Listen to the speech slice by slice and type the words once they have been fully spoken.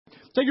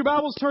Take your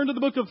Bibles, turn to the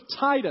book of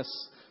Titus,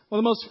 one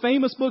of the most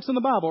famous books in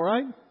the Bible,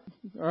 right?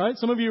 All right.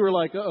 Some of you are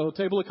like, uh-oh,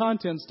 table of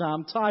contents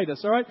time,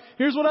 Titus. All right.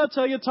 Here's what I'll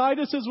tell you.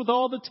 Titus is with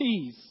all the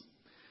T's.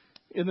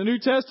 In the New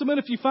Testament,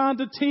 if you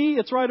find a T,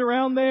 it's right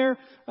around there.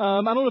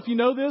 I don't know if you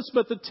know this,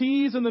 but the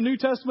T's in the New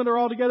Testament are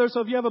all together.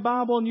 So if you have a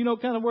Bible and you know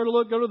kind of where to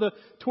look, go to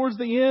towards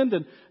the end.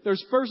 And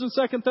there's 1st and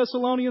 2nd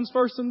Thessalonians,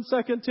 1st and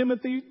 2nd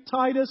Timothy,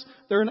 Titus.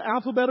 They're in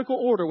alphabetical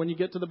order when you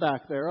get to the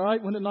back there. All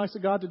right. Wasn't it nice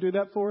of God to do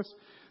that for us?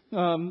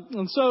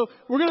 And so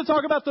we're going to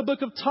talk about the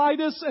book of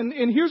Titus.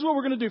 And here's what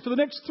we're going to do. For the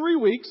next 3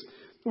 weeks,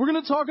 we're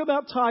going to talk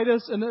about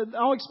Titus, and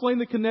I'll explain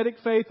the Kinetic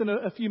faith in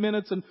a few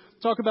minutes and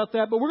talk about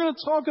that. But we're going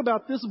to talk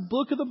about this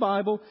book of the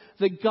Bible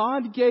that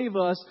God gave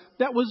us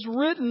that was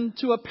written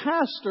to a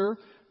pastor.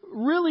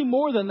 Really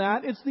more than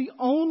that, it's the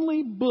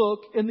only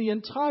book in the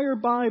entire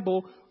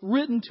Bible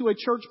written to a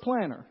church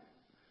planner.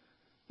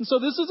 And so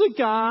this is a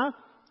guy,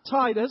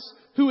 Titus,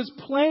 who is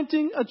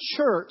planting a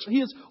church.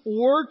 He is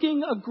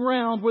working a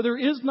ground where there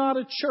is not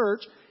a church.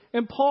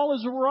 And Paul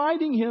is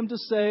writing him to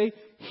say,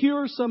 here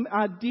are some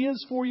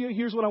ideas for you.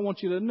 Here's what I want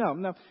you to know.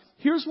 Now,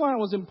 here's why it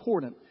was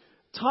important.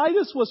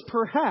 Titus was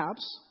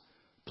perhaps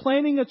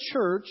planting a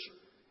church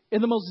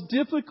in the most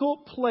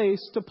difficult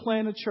place to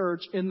plant a church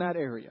in that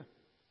area.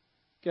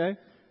 Okay?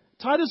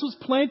 Titus was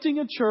planting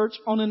a church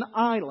on an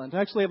island.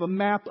 I actually have a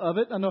map of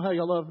it. I know how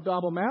you love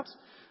Bible maps.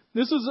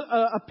 This is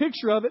a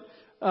picture of it.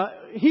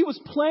 He was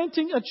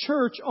planting a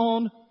church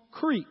on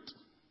Crete.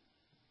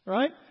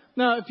 Right?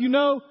 Now, if you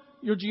know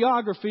your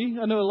geography,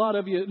 I know a lot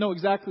of you know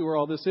exactly where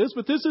all this is,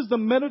 but this is the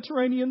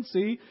Mediterranean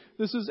Sea.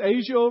 This is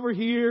Asia over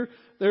here.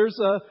 There's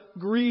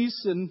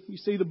Greece, and you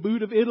see the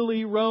boot of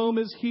Italy. Rome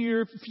is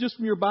here. Just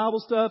from your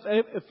Bible stuff,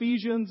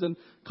 Ephesians and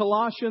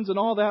Colossians and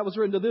all that was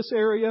written to this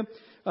area.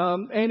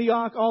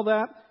 Antioch, all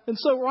that. And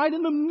so right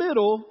in the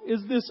middle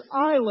is this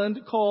island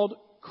called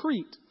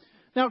Crete.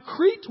 Now,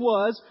 Crete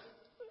was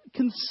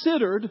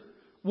considered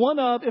one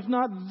of, if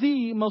not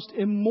the most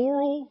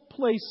immoral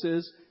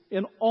places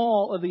in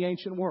all of the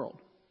ancient world.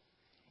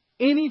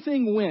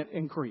 Anything went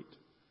in Crete.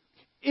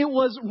 It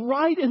was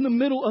right in the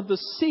middle of the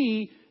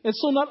sea. And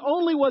so not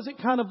only was it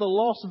kind of the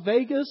Las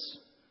Vegas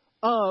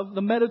of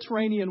the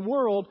Mediterranean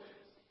world,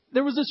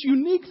 there was this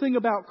unique thing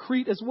about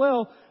Crete as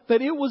well,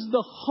 that it was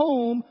the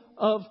home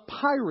of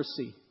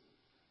piracy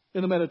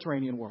in the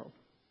Mediterranean world.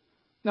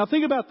 Now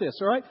think about this,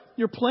 all right?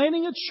 You're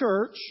planting a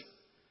church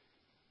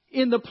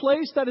in the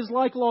place that is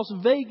like Las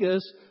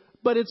Vegas,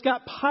 but it's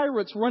got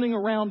pirates running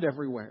around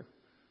everywhere.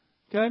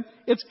 Okay?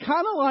 It's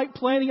kind of like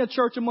planting a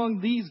church among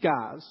these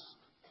guys.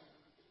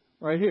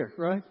 Right here,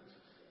 right?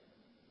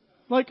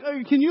 Like,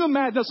 can you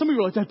imagine? Now, some of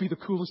you are like, that'd be the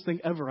coolest thing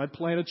ever. I'd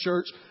plant a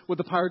church with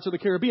the Pirates of the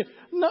Caribbean.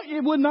 No,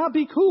 it would not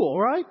be cool,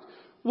 right?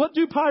 What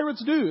do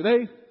pirates do?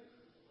 They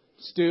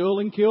steal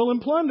and kill and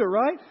plunder,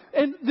 right?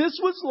 And this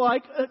was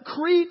like,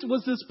 Crete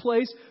was this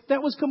place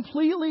that was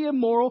completely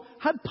immoral,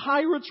 had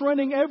pirates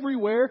running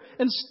everywhere,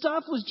 and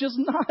stuff was just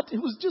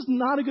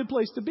not a good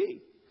place to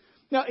be.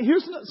 Now,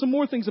 here's some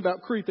more things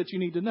about Crete that you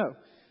need to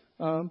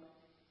know.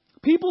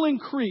 People in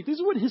Crete, this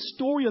is what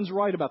historians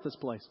write about this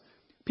place.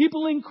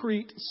 People in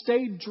Crete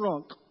stayed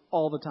drunk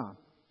all the time.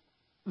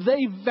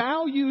 They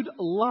valued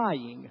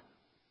lying.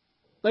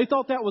 They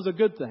thought that was a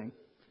good thing.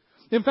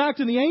 In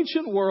fact, in the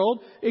ancient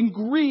world, in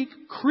Greek,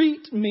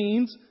 Crete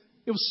means,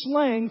 it was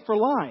slang for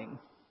lying.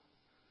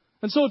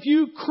 And so if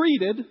you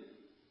creted,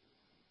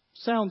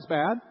 sounds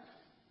bad,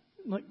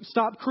 like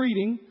stop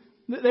creting,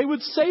 they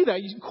would say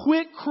that. You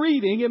quit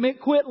creeding. It meant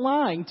quit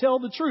lying. Tell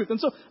the truth. And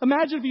so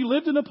imagine if you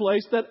lived in a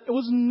place that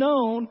was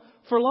known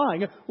for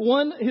lying.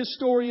 One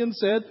historian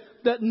said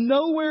that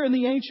nowhere in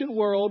the ancient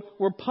world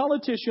were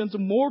politicians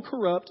more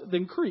corrupt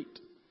than Crete.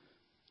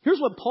 Here's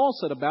what Paul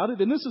said about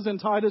it. And this is in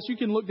Titus. You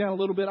can look down a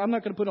little bit. I'm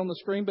not going to put it on the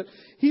screen. But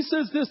he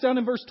says this down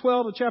in verse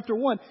 12 of chapter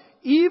 1.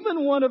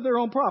 Even one of their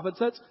own prophets,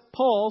 that's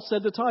Paul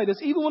said to Titus,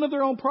 even one of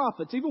their own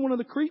prophets, even one of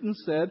the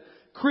Cretans said,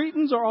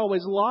 Cretans are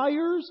always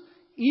liars,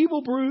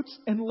 evil brutes,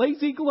 and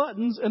lazy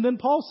gluttons. And then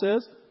Paul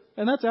says,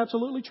 and that's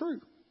absolutely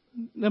true.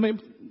 I mean,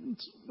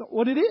 it's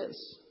what it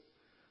is.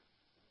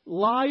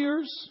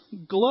 Liars,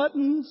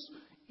 gluttons,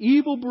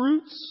 evil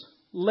brutes,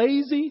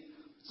 lazy.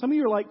 Some of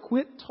you are like,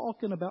 quit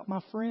talking about my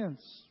friends,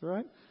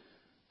 right?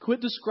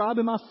 Quit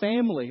describing my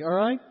family, all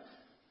right?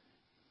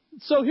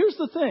 So here's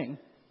the thing.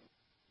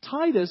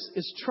 Titus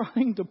is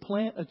trying to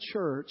plant a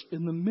church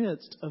in the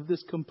midst of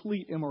this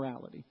complete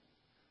immorality.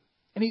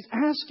 And he's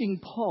asking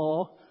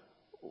Paul,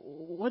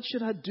 what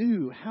should I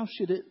do? How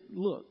should it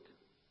look?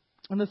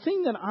 And the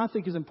thing that I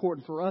think is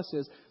important for us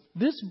is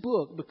this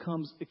book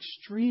becomes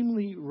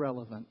extremely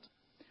relevant.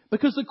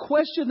 Because the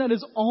question that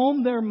is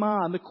on their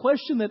mind, the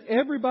question that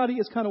everybody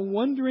is kind of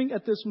wondering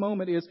at this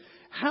moment is,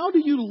 how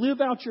do you live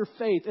out your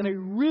faith in a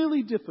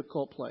really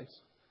difficult place?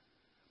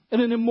 In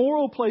an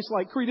immoral place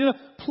like Crete, in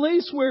a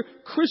place where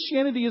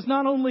Christianity is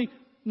not only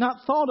not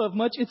thought of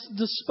much, it's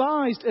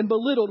despised and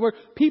belittled, where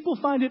people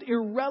find it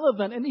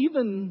irrelevant and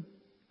even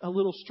a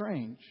little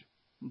strange.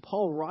 And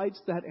Paul writes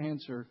that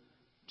answer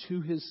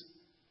to his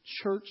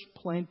church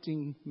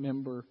planting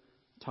member,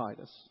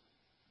 Titus.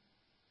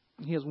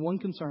 He has one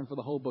concern for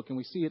the whole book, and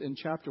we see it in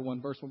chapter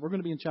 1, verse 1. We're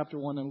going to be in chapter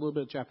 1 and a little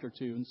bit of chapter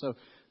 2. And so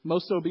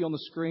most of it will be on the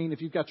screen.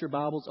 If you've got your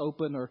Bibles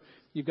open or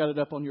you've got it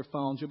up on your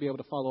phones, you'll be able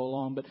to follow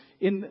along. But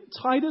in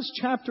Titus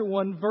chapter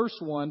 1, verse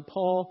 1,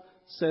 Paul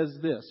says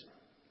this.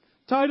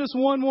 Titus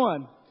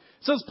 1:1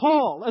 says,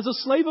 Paul, as a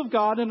slave of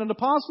God and an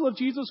apostle of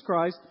Jesus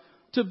Christ,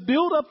 to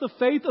build up the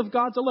faith of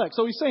God's elect.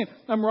 So he's saying,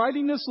 I'm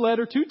writing this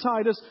letter to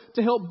Titus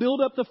to help build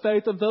up the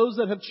faith of those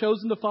that have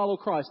chosen to follow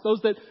Christ, those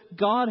that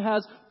God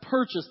has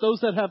purchased,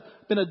 those that have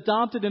been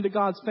adopted into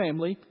God's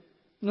family.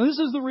 And this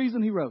is the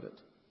reason he wrote it,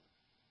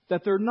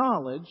 that their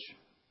knowledge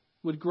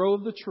would grow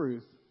of the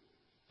truth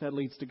that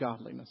leads to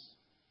godliness.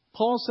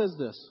 Paul says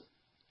this,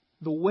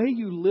 the way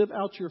you live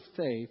out your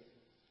faith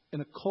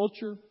in a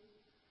culture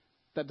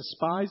that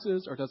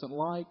despises or doesn't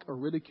like or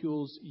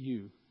ridicules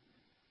you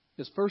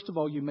is, first of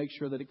all, you make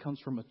sure that it comes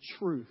from a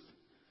truth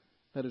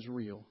that is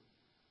real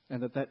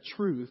and that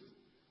truth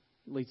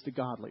leads to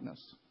godliness.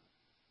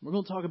 We're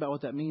going to talk about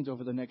what that means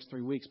over the next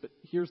 3 weeks, but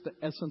here's the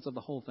essence of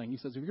the whole thing. He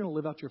says, if you're going to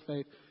live out your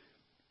faith,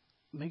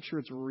 make sure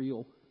it's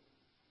real.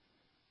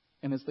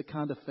 And it's the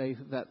kind of faith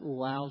that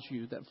allows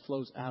you, that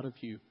flows out of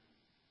you,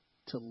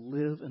 to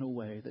live in a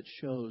way that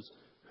shows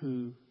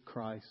who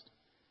Christ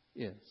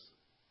is.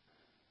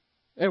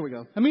 There we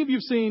go. How many of you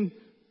have seen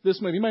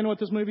this movie? You might know what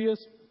this movie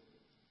is.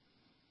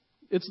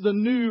 It's the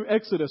new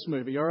Exodus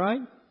movie, all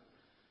right?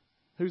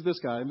 Who's this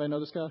guy? Anybody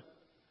know this guy?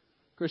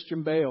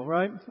 Christian Bale,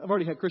 right? I've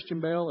already had Christian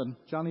Bale and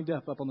Johnny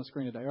Depp up on the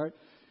screen today, all right?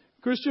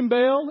 Christian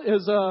Bale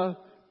is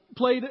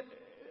played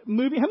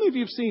movie. How many of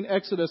you have seen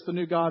Exodus, the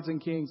new Gods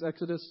and Kings,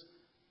 Exodus?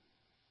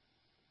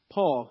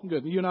 Paul,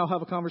 good. You and I'll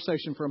have a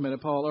conversation for a minute,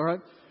 Paul, all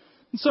right?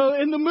 So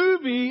in the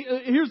movie,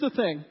 here's the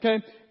thing,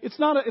 okay? It's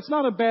not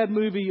a bad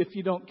movie if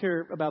you don't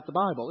care about the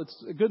Bible.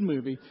 It's a good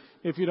movie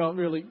if you don't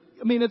really.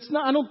 I mean, it's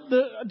not.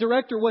 The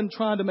director wasn't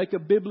trying to make a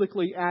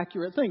biblically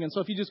accurate thing, and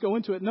so if you just go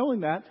into it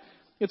knowing that,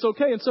 it's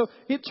okay. And so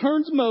it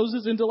turns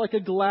Moses into like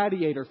a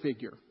gladiator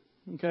figure,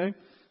 okay?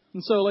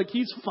 And so like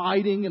he's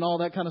fighting and all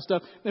that kind of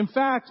stuff. In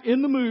fact,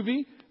 in the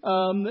movie,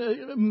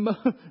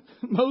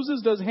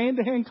 Moses does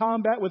hand-to-hand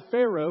combat with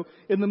Pharaoh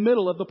in the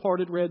middle of the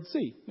parted Red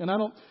Sea, and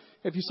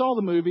if you saw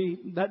the movie,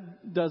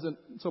 that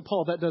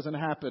doesn't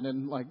happen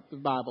in like the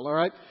Bible, all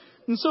right?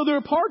 And so there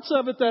are parts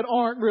of it that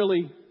aren't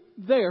really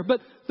there.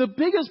 But the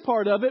biggest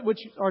part of it, which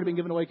has already been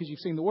given away because you've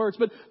seen the words,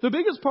 but the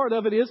biggest part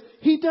of it is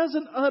he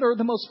doesn't utter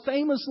the most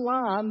famous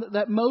line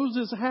that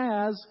Moses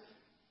has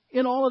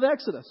in all of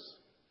Exodus.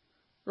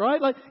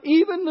 Right? Like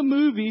even the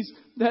movies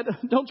that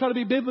don't try to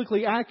be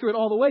biblically accurate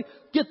all the way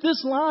get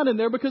this line in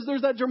there because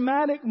there's that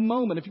dramatic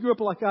moment. If you grew up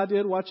like I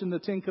did watching the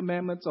Ten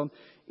Commandments on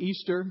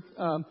Easter,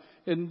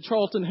 and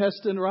Charlton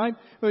Heston, right?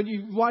 When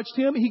you watched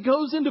him, he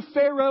goes into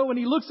Pharaoh and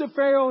he looks at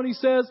Pharaoh and he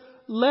says,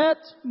 let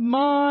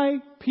my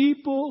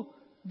people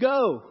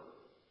go.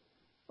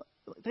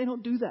 They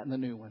don't do that in the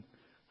new one.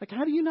 Like,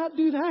 how do you not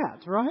do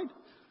that, right?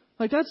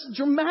 Like, that's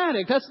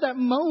dramatic. That's that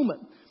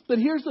moment. But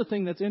here's the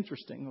thing that's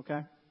interesting,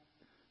 okay?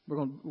 We're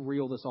going to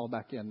reel this all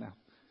back in now.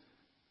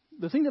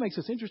 The thing that makes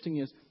this interesting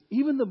is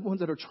even the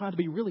ones that are trying to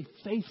be really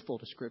faithful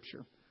to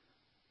Scripture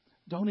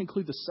don't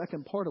include the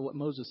second part of what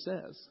Moses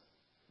says.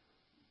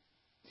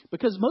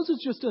 Because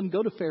Moses just doesn't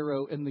go to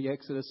Pharaoh in the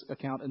Exodus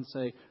account and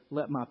say,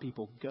 let my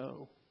people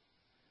go.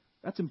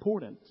 That's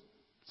important.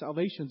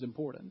 Salvation's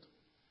important.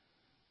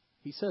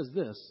 He says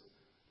this,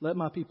 let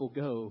my people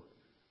go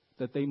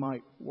that they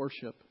might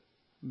worship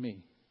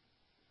me.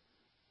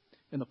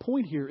 And the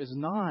point here is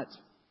not,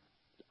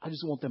 I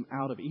just want them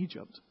out of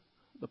Egypt.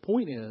 The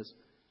point is,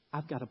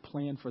 I've got a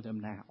plan for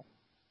them now.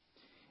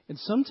 And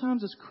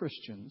sometimes as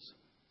Christians,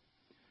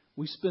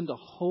 we spend a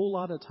whole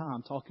lot of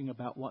time talking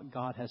about what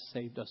God has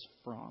saved us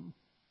from.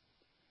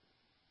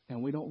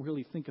 And we don't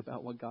really think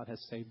about what God has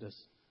saved us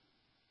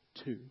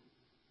to.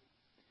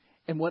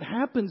 And what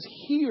happens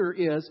here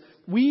is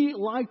we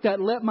like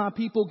that let my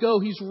people go.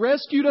 He's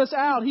rescued us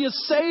out. He has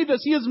saved us.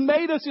 He has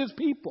made us His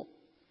people.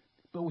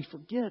 But we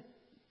forget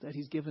that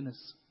He's given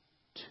us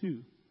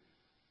two.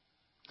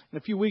 In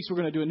a few weeks, we're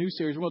going to do a new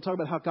series. We're going to talk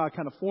about how God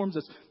kind of forms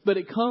us. But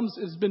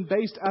it's been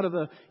based out of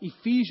the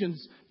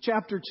Ephesians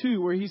chapter 2,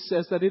 where he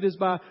says that it is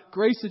by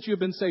grace that you have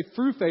been saved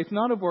through faith,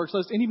 not of works,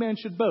 lest any man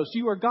should boast.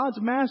 You are God's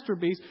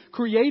masterpiece,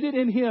 created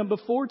in Him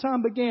before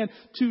time began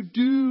to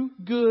do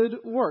good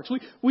works.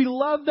 We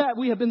love that.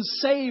 We have been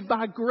saved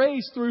by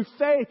grace through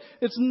faith.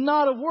 It's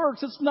not of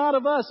works. It's not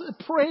of us.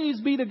 Praise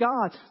be to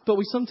God. But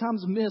we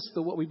sometimes miss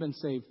what we've been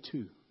saved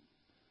to.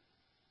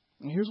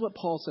 And here's what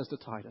Paul says to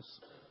Titus.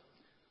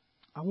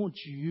 I want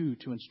you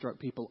to instruct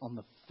people on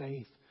the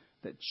faith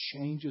that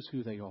changes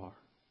who they are,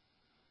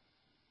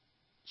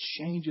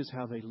 changes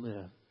how they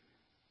live,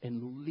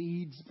 and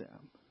leads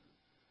them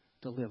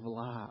to live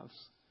lives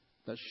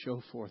that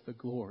show forth the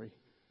glory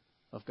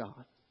of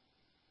God.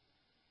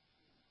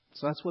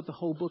 So that's what the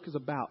whole book is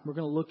about. We're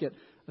going to look at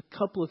a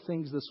couple of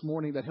things this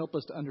morning that help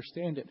us to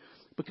understand it.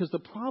 Because the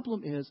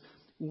problem is,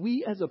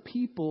 we as a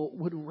people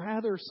would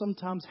rather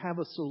sometimes have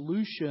a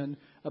solution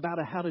about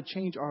how to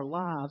change our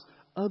lives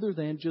other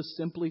than just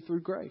simply through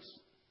grace.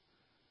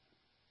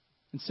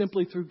 and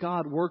simply through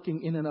God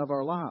working in and of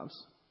our lives.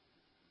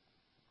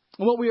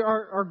 And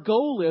our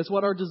goal is,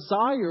 what our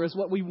desire is,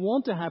 what we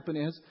want to happen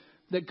is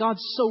that God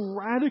so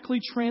radically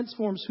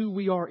transforms who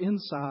we are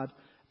inside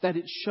that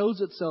it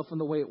shows itself in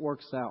the way it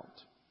works out.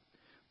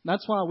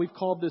 That's why we've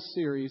called this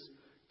series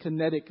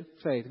Kinetic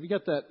Faith. Have you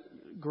got that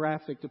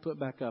graphic to put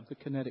back up, the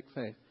kinetic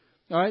faith?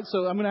 All right,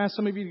 so I'm going to ask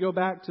some of you to go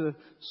back to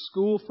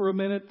school for a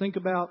minute. Think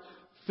about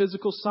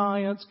physical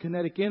science,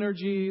 kinetic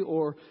energy,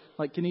 or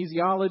like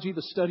kinesiology,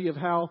 the study of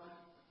how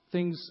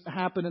things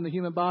happen in the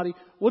human body.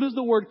 What does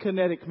the word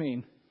kinetic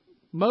mean?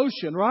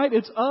 Motion, right?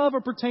 It's of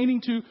or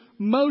pertaining to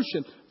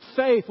motion.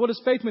 Faith. What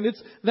does faith mean?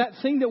 It's that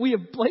thing that we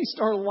have placed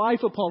our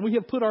life upon. We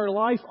have put our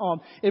life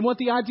on. And what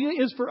the idea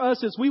is for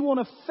us is we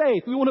want a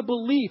faith. We want a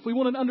belief. We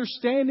want an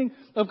understanding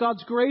of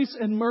God's grace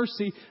and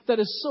mercy that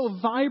is so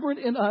vibrant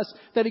in us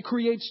that it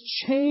creates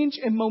change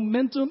and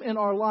momentum in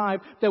our life,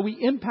 that we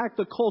impact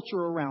the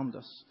culture around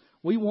us.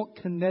 We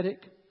want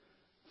kinetic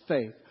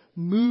faith.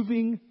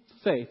 Moving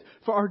faith.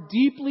 For our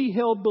deeply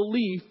held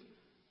belief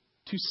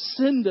to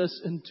send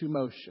us into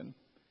motion.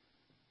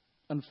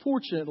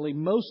 Unfortunately,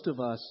 most of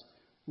us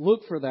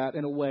look for that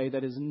in a way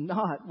that is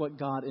not what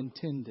God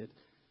intended.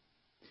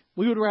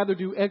 We would rather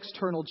do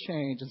external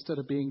change instead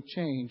of being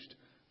changed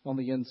on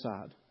the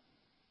inside.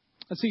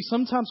 And see,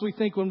 sometimes we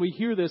think when we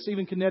hear this,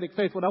 even kinetic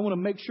faith, what I want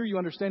to make sure you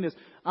understand is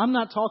I'm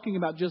not talking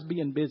about just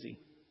being busy.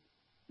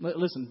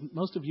 Listen,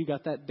 most of you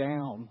got that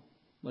down.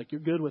 Like, you're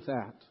good with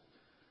that.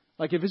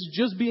 Like, if it's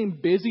just being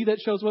busy that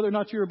shows whether or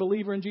not you're a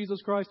believer in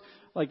Jesus Christ,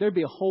 like, there'd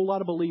be a whole lot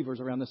of believers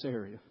around this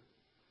area.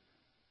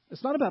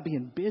 It's not about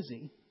being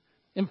busy.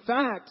 In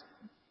fact,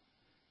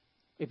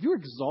 if you're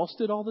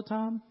exhausted all the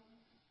time,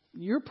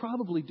 you're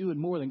probably doing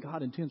more than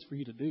God intends for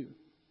you to do.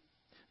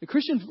 The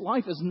Christian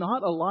life is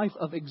not a life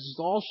of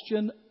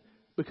exhaustion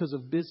because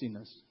of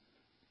busyness.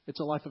 It's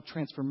a life of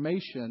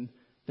transformation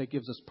that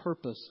gives us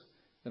purpose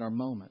in our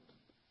moment.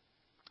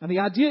 And the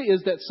idea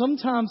is that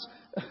sometimes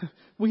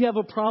we have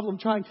a problem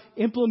trying to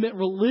implement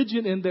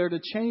religion in there to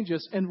change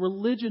us, and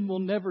religion will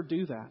never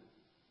do that.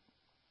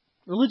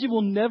 Religion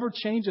will never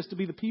change us to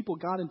be the people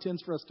God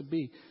intends for us to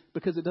be,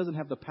 because it doesn't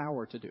have the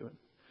power to do it.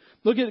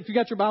 Look at, if you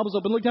got your Bibles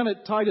open, look down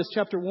at Titus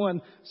chapter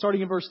 1,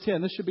 starting in verse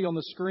 10. This should be on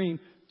the screen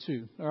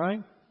too, all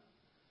right?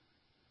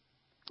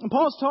 And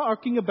Paul's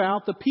talking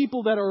about the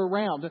people that are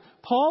around.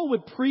 Paul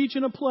would preach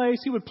in a place.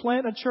 He would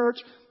plant a church.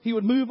 He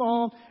would move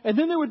on. And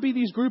then there would be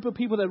these group of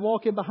people that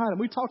walk in behind him.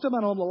 We talked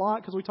about them a lot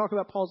because we talk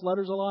about Paul's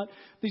letters a lot.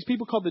 These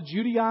people called the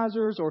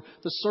Judaizers, or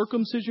the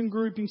circumcision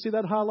group. You can see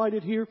that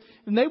highlighted here.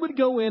 And they would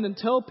go in and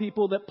tell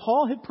people that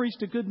Paul had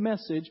preached a good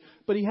message,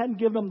 but he hadn't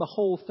given them the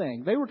whole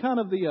thing. They were kind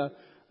of the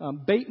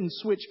bait and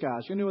switch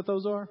guys. You know what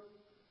those are?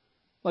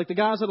 Like the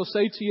guys that'll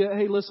say to you,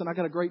 hey, listen, I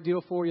got a great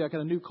deal for you. I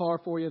got a new car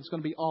for you. It's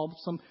going to be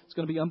awesome. It's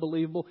going to be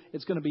unbelievable.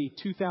 It's going to be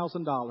 $2,000.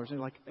 And you're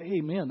like,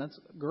 hey, man, that's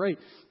great.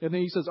 And then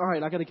he says, all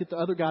right, I got to get the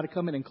other guy to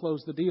come in and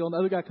close the deal. And the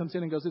other guy comes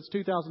in and goes, it's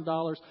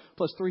 $2,000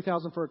 plus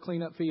 $3,000 for a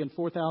cleanup fee and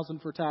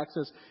 $4,000 for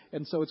taxes.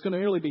 And so it's going to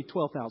nearly be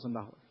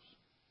 $12,000.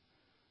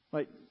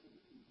 Like,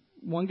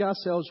 one guy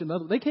sells you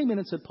another. They came in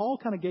and said, Paul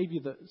kind of gave you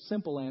the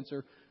simple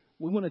answer.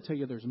 We want to tell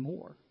you there's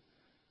more.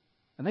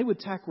 And they would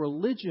tack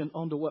religion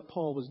onto what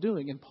Paul was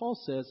doing. And Paul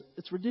says,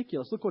 it's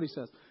ridiculous. Look what he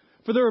says.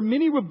 For there are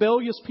many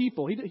rebellious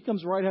people. He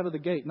comes right out of the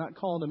gate, not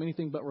calling them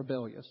anything but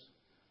rebellious.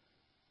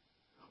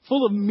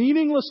 Full of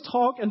meaningless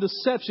talk and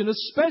deception,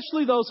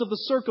 especially those of the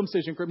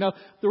circumcision group. Now,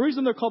 the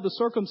reason they're called the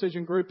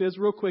circumcision group is,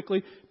 real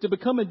quickly, to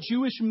become a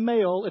Jewish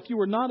male. If you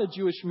were not a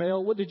Jewish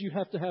male, what did you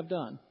have to have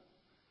done?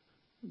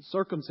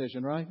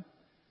 Circumcision, right?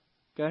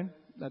 Okay?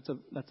 That's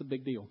a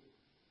big deal.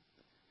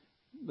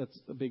 That's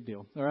a big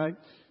deal, all right?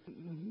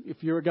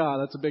 If you're a guy,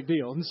 that's a big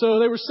deal. And so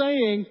they were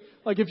saying,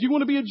 like, if you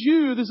want to be a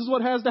Jew, this is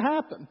what has to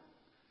happen.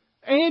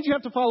 And you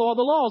have to follow all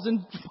the laws.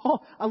 And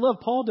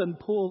Paul doesn't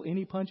pull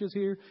any punches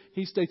here.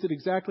 He states it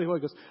exactly how it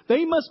goes.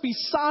 They must be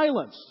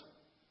silenced.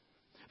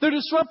 They're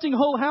disrupting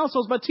whole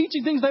households by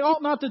teaching things they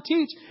ought not to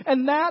teach.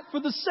 And that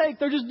for the sake,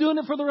 they're just doing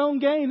it for their own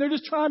gain. They're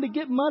just trying to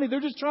get money. They're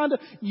just trying to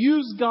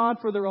use God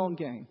for their own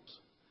gains.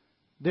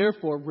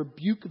 Therefore,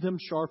 rebuke them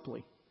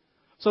sharply,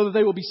 so that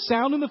they will be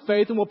sound in the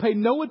faith and will pay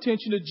no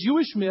attention to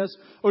Jewish myths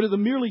or to the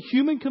merely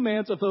human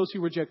commands of those who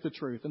reject the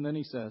truth. And then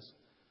he says,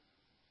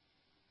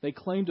 they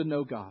claim to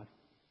know God,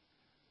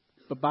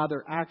 but by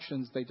their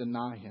actions they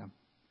deny Him.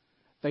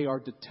 They are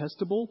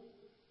detestable,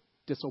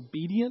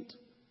 disobedient,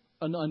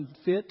 and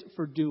unfit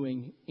for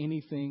doing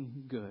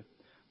anything good.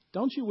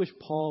 Don't you wish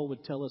Paul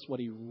would tell us what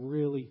he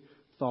really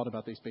thought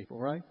about these people,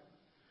 right?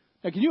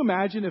 Now, can you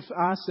imagine if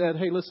I said,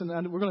 hey, listen,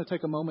 we're going to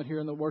take a moment here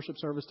in the worship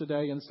service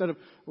today. And instead of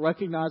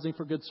recognizing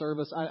for good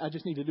service, I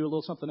just need to do a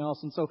little something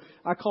else. And so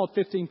I called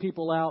 15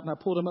 people out and I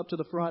pulled them up to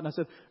the front and I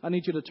said, I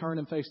need you to turn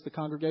and face the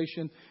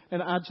congregation.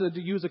 And I said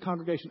to you as a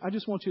congregation, I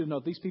just want you to know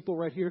these people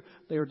right here,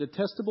 they are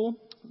detestable,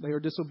 they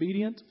are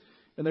disobedient,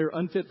 and they are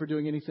unfit for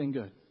doing anything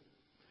good.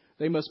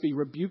 They must be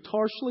rebuked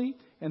harshly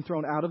and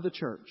thrown out of the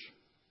church.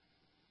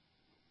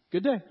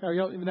 Good day.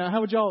 Now, how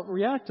would y'all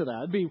react to that?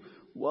 It'd be,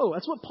 whoa,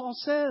 that's what Paul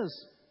says.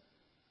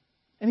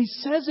 And he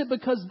says it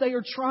because they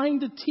are trying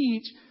to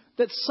teach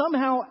that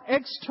somehow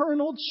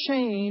external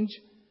change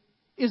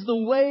is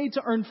the way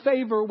to earn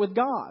favor with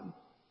God.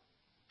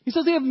 He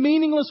says they have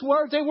meaningless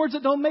words. They have words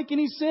that don't make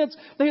any sense.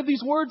 They have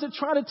these words that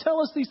try to tell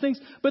us these things,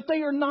 but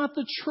they are not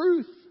the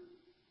truth.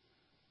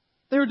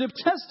 They are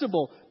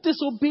detestable,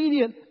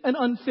 disobedient, and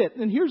unfit.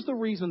 And here's the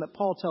reason that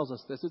Paul tells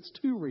us this. It's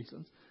two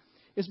reasons.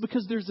 It's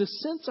because there's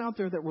this sense out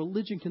there that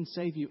religion can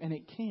save you, and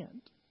it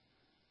can't.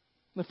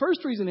 The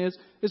first reason is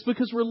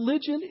because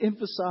religion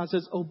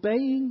emphasizes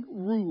obeying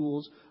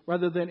rules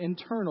rather than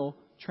internal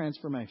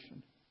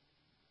transformation.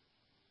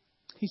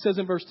 He says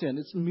in verse 10,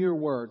 it's mere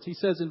words. He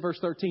says in verse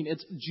 13,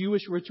 it's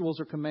Jewish rituals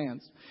or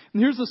commands.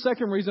 And here's the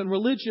second reason.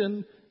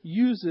 Religion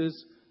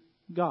uses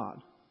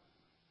God.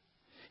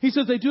 He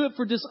says they do it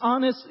for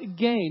dishonest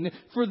gain.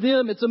 For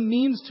them, it's a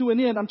means to an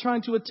end. I'm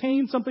trying to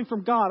attain something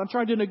from God. I'm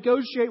trying to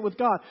negotiate with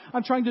God.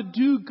 I'm trying to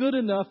do good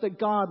enough that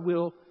God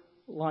will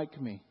like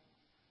me.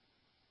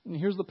 And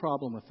here's the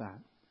problem with that.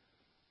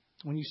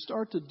 When you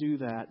start to do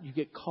that, you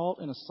get caught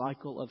in a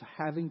cycle of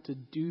having to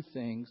do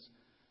things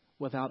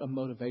without a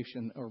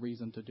motivation or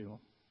reason to do them.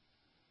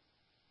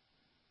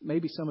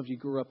 Maybe some of you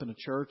grew up in a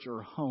church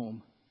or a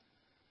home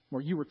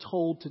where you were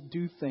told to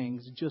do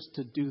things just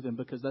to do them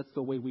because that's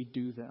the way we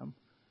do them,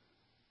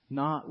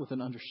 not with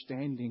an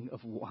understanding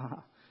of why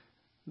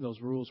those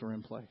rules are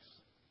in place.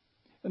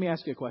 Let me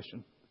ask you a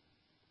question.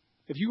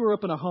 If you grew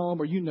up in a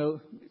home or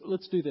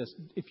let's do this.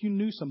 If you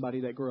knew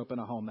somebody that grew up in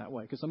a home that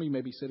way, because some of you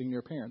may be sitting near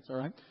your parents, all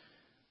right?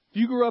 If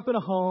you grew up in a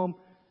home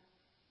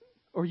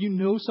or you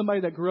know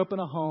somebody that grew up in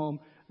a home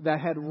that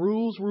had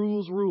rules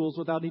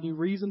without any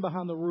reason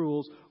behind the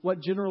rules, what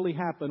generally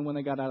happened when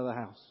they got out of the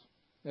house?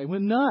 They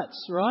went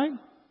nuts, right?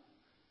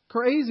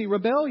 Crazy,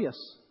 rebellious.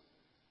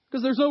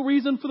 Because there's no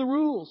reason for the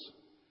rules.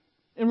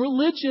 And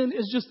religion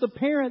is just the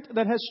parent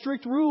that has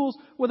strict rules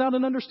without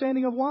an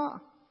understanding of why.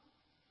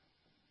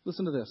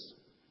 Listen to this.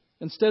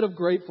 Instead of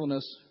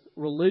gratefulness,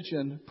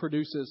 religion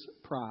produces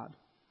pride.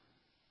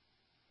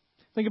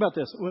 Think about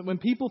this. When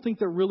people think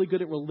they're really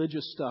good at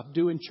religious stuff,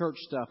 doing church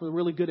stuff, they're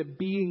really good at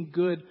being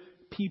good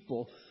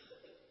people,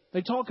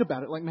 they talk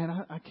about it like, man,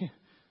 I can't.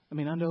 I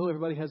mean, I know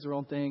everybody has their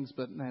own things,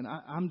 but man,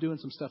 I'm doing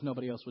some stuff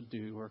nobody else would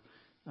do, or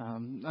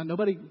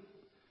nobody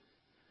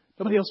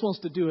else wants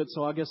to do it,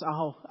 so I guess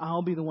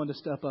I'll be the one to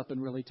step up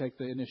and really take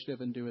the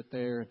initiative and do it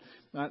there.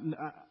 I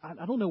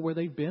don't know where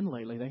they've been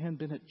lately. They haven't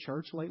been at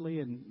church lately,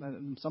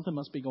 and something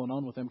must be going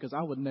on with them, because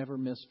I would never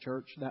miss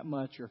church that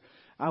much. Or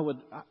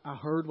I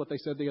heard what they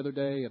said the other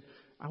day, and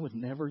I would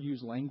never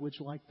use language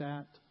like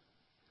that.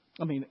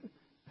 I mean,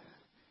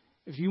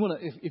 if you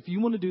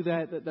want to do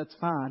that, that's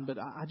fine, but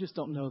I just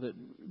don't know that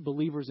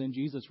believers in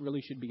Jesus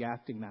really should be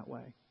acting that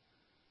way.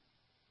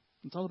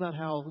 It's all about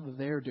how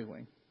they're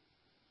doing.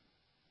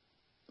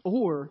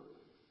 Or,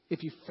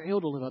 if you fail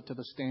to live up to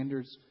the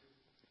standards,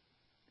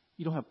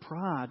 you don't have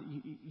pride.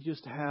 You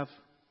just have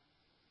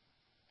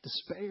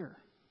despair.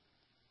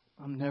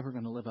 I'm never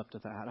going to live up to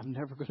that. I'm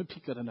never going to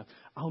be good enough.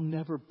 I'll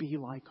never be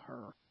like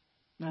her.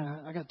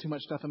 Nah, I got too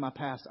much stuff in my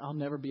past. I'll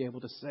never be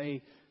able to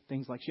say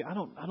things like she. I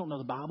don't know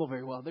the Bible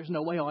very well. There's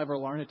no way I'll ever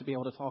learn it to be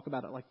able to talk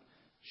about it like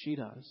she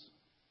does.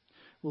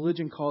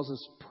 Religion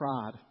causes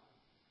pride.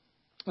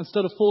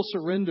 Instead of full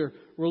surrender,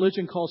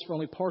 religion calls for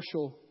only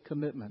partial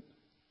commitment.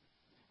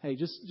 Hey,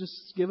 just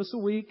give us a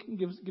week.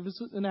 Give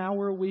us an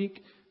hour a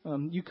week.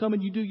 You come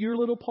and you do your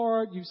little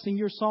part. You sing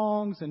your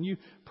songs and you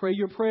pray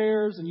your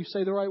prayers and you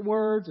say the right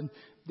words. And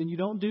then you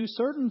don't do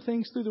certain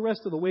things through the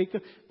rest of the week.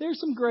 There's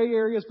some gray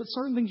areas, but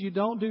certain things you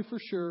don't do for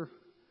sure.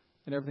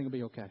 And everything will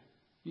be okay.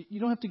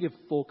 You don't have to give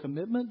full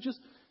commitment. Just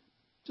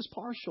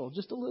partial.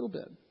 Just a little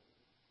bit.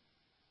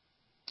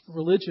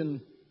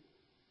 Religion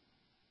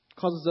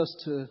causes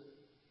us to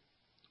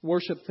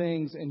worship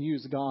things and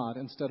use God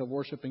instead of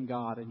worshiping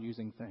God and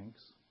using things.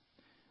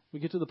 We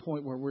get to the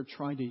point where we're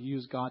trying to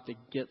use God to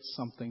get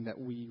something that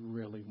we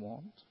really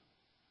want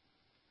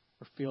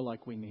or feel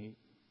like we need.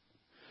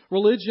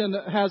 Religion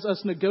has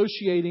us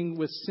negotiating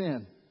with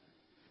sin.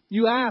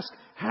 You ask,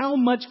 how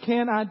much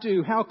can I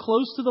do? How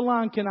close to the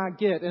line can I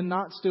get and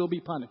not still be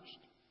punished?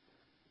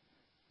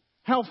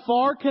 How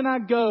far can I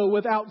go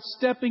without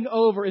stepping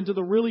over into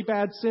the really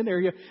bad sin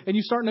area? And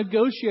you start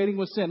negotiating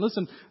with sin.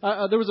 Listen,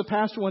 there was a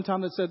pastor one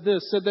time that said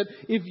that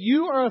if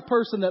you are a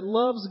person that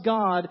loves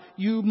God,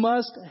 you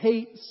must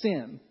hate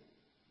sin.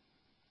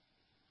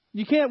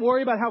 You can't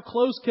worry about how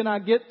close can I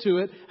get to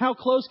it? How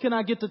close can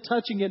I get to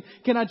touching it?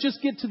 Can I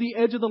just get to the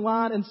edge of the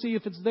line and see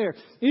if it's there?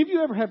 Any of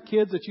you ever have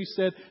kids that you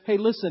said, hey,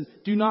 listen,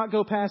 do not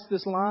go past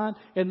this line,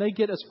 and they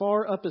get as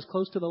far up as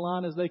close to the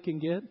line as they can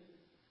get?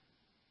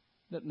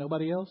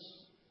 Nobody else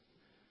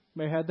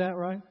may have had that,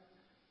 right?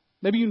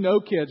 Maybe you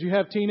know kids. You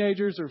have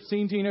teenagers or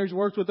seen teenagers,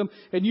 worked with them,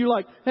 and you're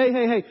like,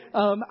 hey,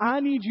 I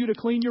need you to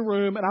clean your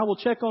room, and I will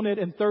check on it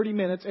in 30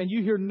 minutes, and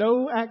you hear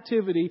no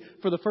activity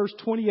for the first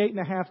 28 and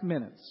a half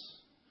minutes.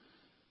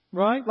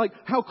 Right? Like,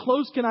 how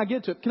close can I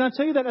get to it? Can I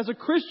tell you that as a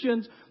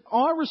Christian,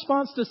 our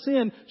response to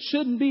sin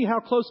shouldn't be how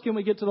close can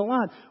we get to the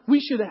line. We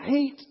should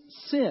hate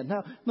sin.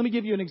 Now, let me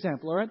give you an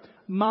example, all right?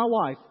 My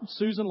wife,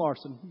 Susan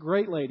Larson,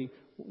 great lady,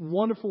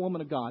 wonderful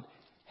woman of God,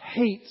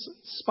 hates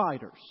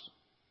spiders.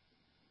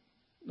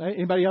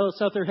 Anybody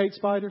else out there hate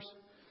spiders?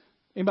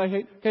 Anybody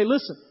hate? Okay,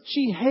 listen.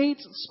 She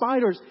hates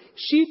spiders.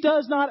 She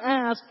does not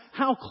ask,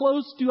 how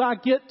close do I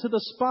get to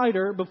the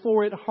spider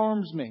before it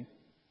harms me?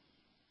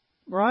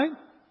 Right?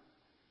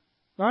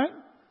 Right?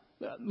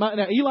 Now,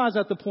 Eli's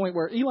at the point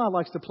where Eli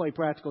likes to play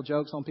practical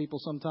jokes on people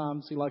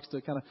sometimes. He likes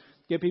to kind of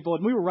get people.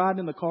 And we were riding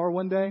in the car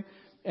one day,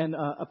 and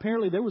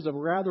apparently there was a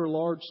rather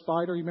large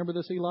spider. You remember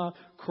this, Eli?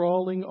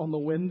 Crawling on the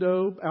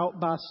window out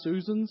by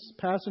Susan's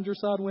passenger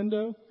side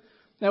window.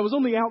 Now, it was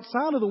on the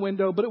outside of the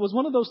window, but it was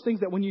one of those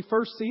things that when you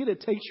first see it, it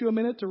takes you a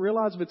minute to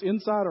realize if it's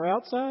inside or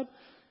outside.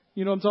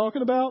 You know what I'm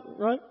talking about,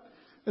 right?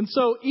 And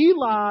so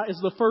Eli is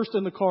the first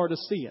in the car to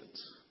see it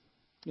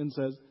and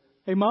says,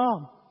 "Hey,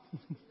 Mom,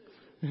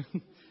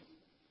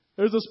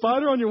 there's a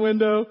spider on your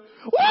window."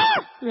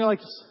 And you're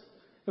like,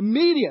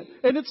 immediate.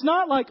 And it's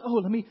not like, oh,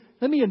 let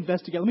me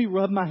investigate. Let me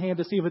rub my hand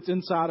to see if it's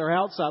inside or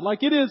outside.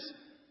 Like it is,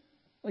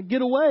 like,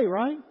 get away,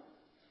 right?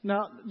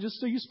 Now, just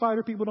so you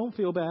spider people don't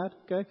feel bad,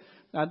 okay?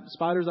 Now,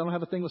 spiders, I don't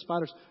have a thing with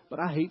spiders, but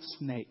I hate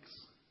snakes.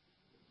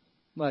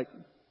 Like,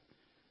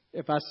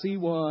 if I see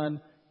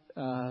one,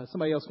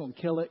 somebody else going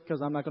to kill it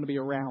because I'm not going to be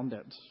around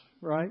it,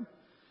 right?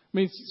 I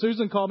mean,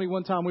 Susan called me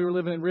one time. We were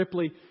living in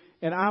Ripley,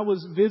 and I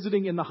was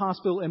visiting in the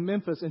hospital in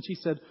Memphis, and she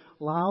said,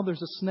 "Lyle,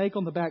 there's a snake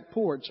on the back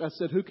porch." I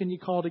said, "Who can you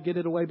call to get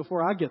it away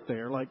before I get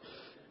there?" Like,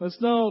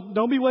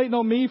 don't be waiting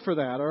on me for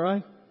that, all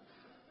right?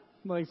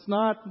 Like,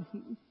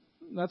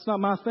 that's not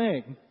my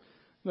thing.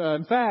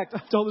 In fact,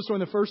 I told this story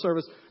in the first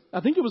service. I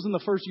think it was in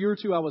the first year or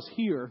two I was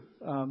here.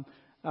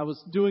 I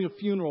was doing a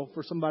funeral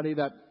for somebody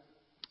that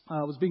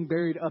was being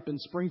buried up in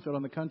Springfield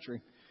in the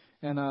country.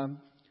 And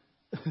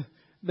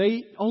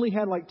they only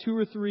had like 2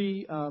 or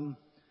 3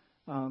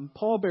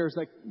 pallbearers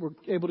that were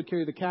able to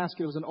carry the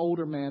casket. It was an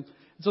older man.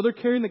 So they're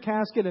carrying the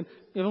casket. And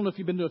I don't know if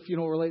you've been to a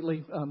funeral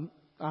lately.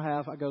 I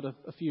have. I go to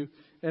a few.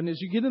 And as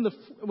you're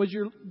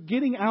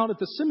getting out at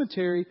the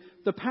cemetery,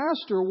 the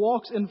pastor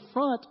walks in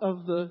front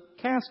of the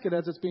casket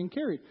as it's being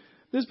carried.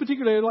 This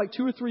particular day, like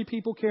 2 or 3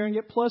 people carrying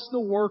it, plus the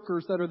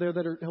workers that are there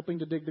that are helping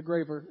to dig the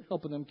grave or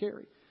helping them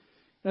carry.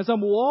 And as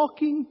I'm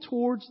walking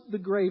towards the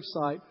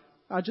gravesite,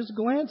 I just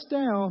glance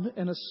down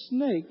and a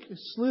snake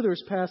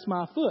slithers past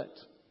my foot.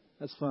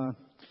 That's fun.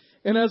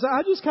 And as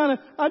I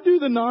do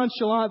the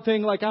nonchalant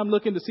thing, like I'm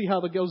looking to see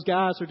how those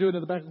guys are doing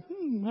in the back.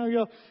 How you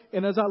go?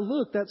 And as I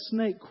look, that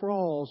snake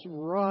crawls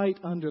right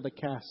under the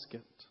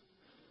casket.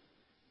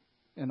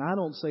 And I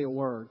don't say a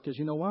word, because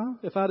you know why?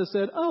 If I'd have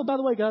said, "Oh, by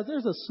the way, guys,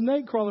 there's a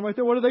snake crawling right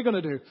there," what are they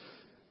going to do?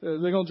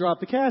 They're going to drop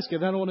the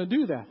casket. I don't want to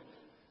do that.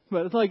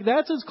 But it's like,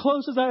 that's as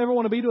close as I ever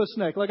want to be to a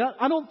snake. Like,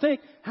 I don't think,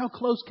 how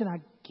close can I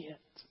get?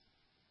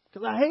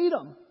 Because I hate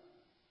them.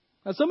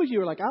 Now, some of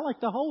you are like, I like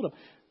to hold them.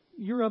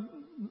 You're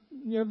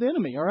the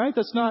enemy, all right?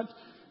 It's not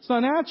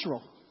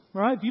natural,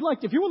 all right?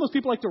 If you're one of those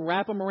people like to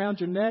wrap them around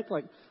your neck,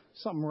 like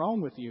something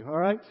wrong with you, all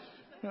right?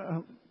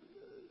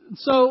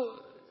 So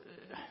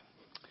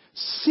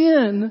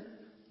sin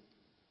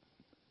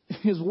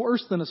is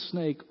worse than a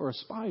snake or a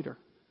spider.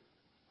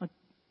 Like,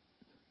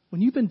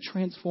 when you've been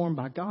transformed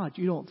by God,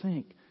 you don't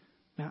think,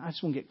 "Man, I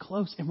just want to get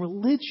close." And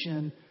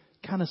religion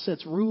kind of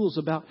sets rules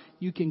about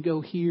you can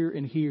go here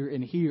and here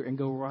and here and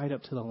go right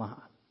up to the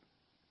line.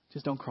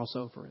 Just don't cross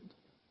over it.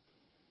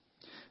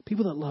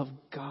 People that love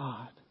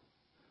God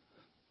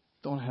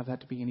don't have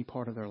that to be any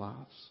part of their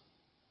lives.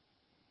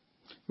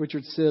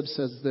 Richard Sibbs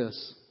says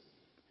this: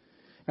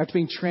 after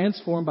being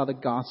transformed by the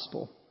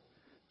gospel,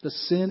 the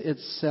sin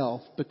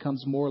itself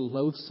becomes more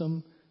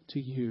loathsome to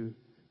you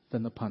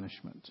than the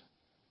punishment.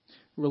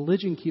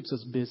 Religion keeps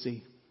us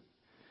busy.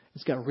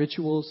 It's got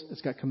rituals,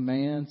 it's got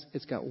commands,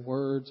 it's got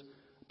words,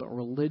 but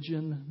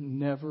religion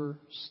never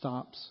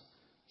stops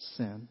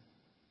sin.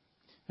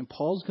 And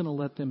Paul's going to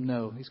let them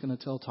know, he's going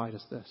to tell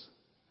Titus this: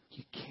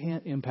 you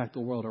can't impact the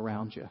world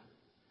around you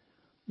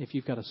if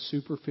you've got a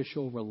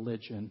superficial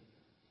religion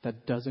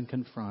that doesn't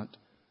confront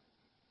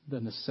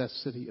the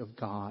necessity of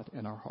God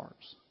in our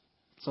hearts.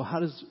 So how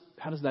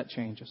does that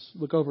change us?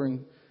 Look over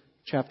in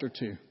chapter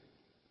 2.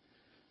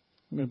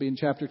 I'm going to be in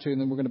chapter 2, and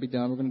then we're going to be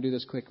done. We're going to do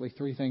this quickly.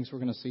 3 things we're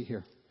going to see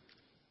here.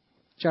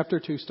 Chapter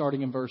 2,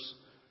 starting in verse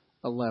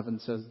 11,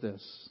 says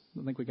this.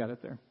 I think we got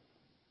it there.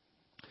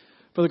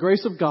 For the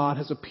grace of God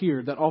has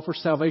appeared that offers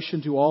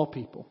salvation to all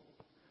people.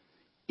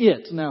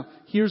 Now,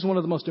 here's one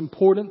of the most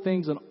important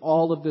things in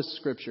all of this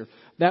scripture.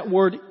 That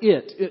word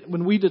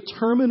when we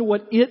determine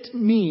what it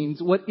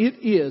means, what it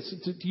is,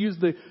 to use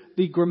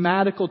the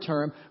grammatical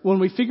term, when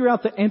we figure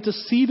out the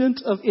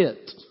antecedent of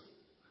it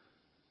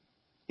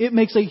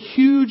makes a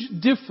huge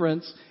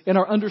difference in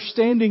our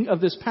understanding of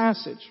this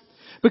passage.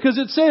 Because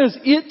it says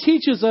it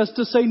teaches us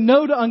to say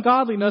no to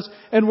ungodliness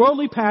and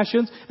worldly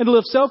passions and to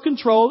live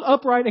self-controlled,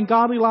 upright, and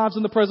godly lives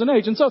in the present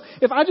age. And so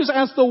if I just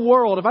ask the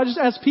world, if I just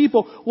ask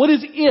people, what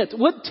is it?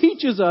 What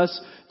teaches us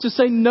to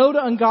say no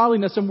to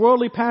ungodliness and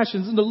worldly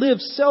passions and to live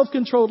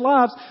self-controlled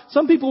lives?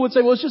 Some people would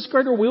say, well, it's just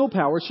greater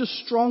willpower. It's just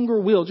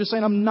stronger will. Just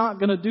saying I'm not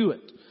going to do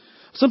it.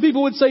 Some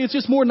people would say it's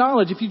just more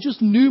knowledge. If you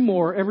just knew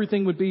more,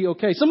 everything would be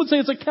okay. Some would say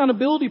it's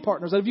accountability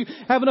partners. That if you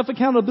have enough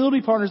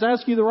accountability partners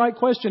asking you the right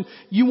question,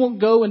 you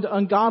won't go into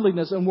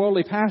ungodliness and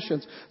worldly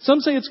passions. Some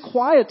say it's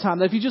quiet time.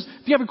 That if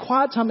you have a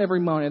quiet time every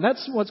morning,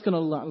 that's what's going to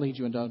lead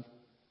you into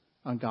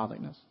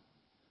ungodliness.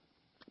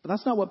 But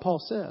that's not what Paul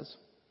says.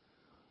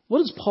 What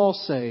does Paul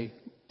say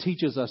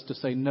teaches us to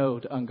say no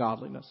to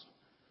ungodliness?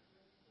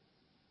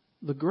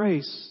 The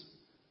grace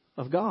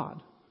of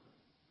God.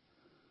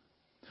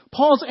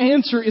 Paul's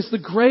answer is the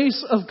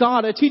grace of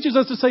God. It teaches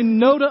us to say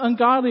no to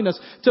ungodliness,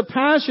 to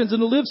passions,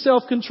 and to live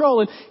self-control.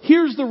 And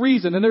here's the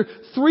reason. And there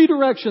are three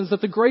directions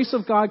that the grace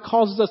of God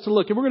causes us to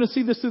look. And we're going to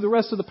see this through the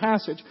rest of the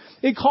passage.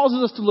 It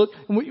causes us to look,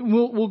 and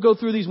we'll go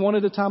through these one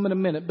at a time in a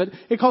minute. But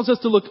it causes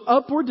us to look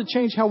upward to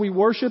change how we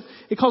worship.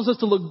 It causes us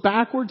to look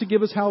backward to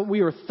give us how we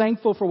are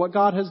thankful for what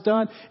God has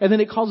done. And then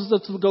it causes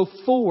us to go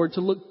forward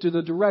to look to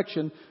the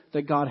direction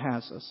that God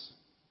has us.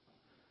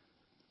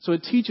 So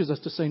it teaches us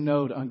to say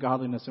no to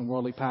ungodliness and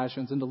worldly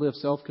passions and to live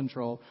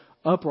self-control,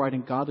 upright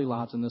and godly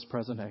lives in this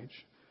present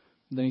age.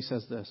 And then he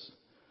says this,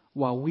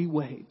 while we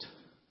wait,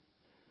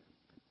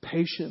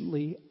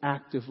 patiently,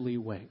 actively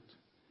wait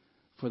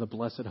for the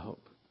blessed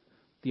hope,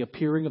 the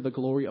appearing of the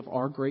glory of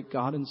our great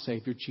God and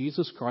Savior,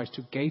 Jesus Christ,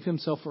 who gave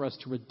himself for us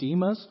to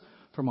redeem us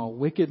from all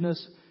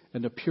wickedness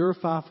and to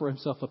purify for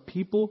himself a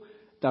people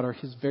that are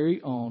his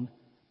very own.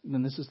 And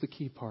then this is the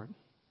key part,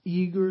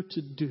 eager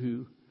to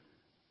do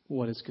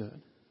what is good.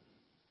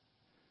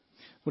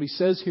 What he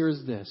says here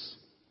is this.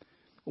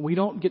 We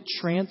don't get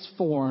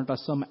transformed by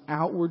some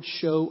outward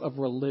show of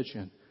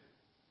religion.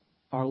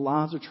 Our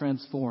lives are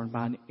transformed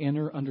by an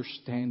inner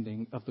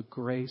understanding of the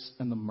grace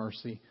and the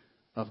mercy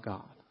of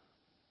God.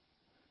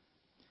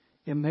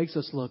 It makes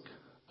us look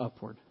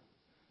upward.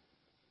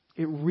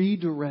 It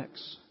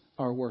redirects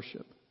our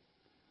worship.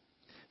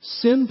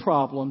 Sin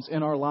problems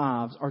in our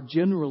lives are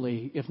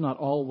generally, if not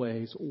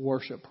always,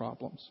 worship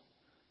problems.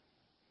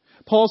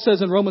 Paul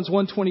says in Romans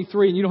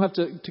 1:23, and you don't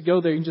have to go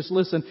there, you can just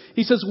listen.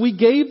 He says, we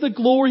gave the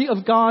glory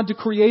of God to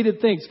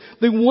created things.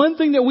 The one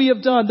thing that we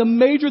have done, the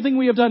major thing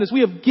we have done is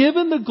we have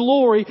given the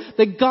glory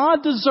that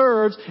God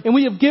deserves, and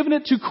we have given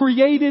it to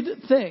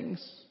created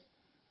things.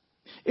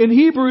 In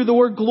Hebrew, the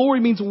word glory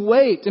means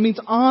weight. It means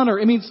honor.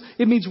 It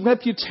means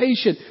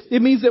reputation.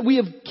 It means that we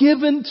have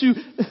given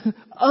to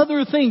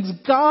other things,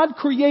 God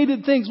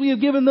created things. We have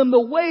given them the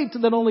weight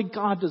that only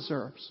God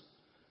deserves.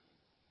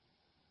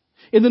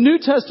 In the New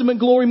Testament,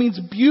 glory means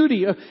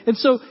beauty. And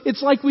so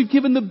it's like we've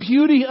given the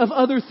beauty of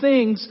other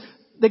things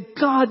that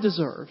God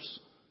deserves.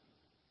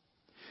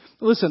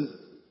 Listen,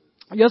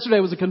 yesterday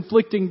was a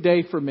conflicting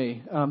day for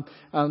me.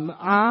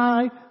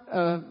 I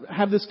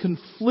have this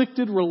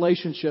conflicted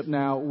relationship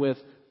now with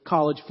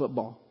college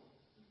football.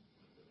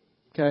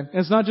 Okay? And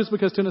it's not just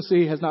because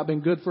Tennessee has not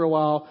been good for a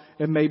while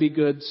and may be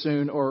good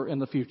soon or in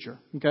the future.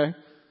 Okay?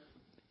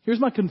 Here's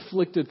my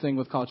conflicted thing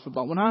with college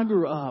football. When I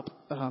grew up,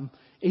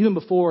 even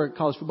before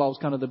college football was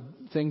kind of the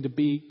thing to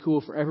be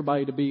cool for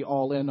everybody to be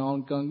all in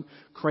on, going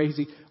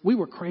crazy. We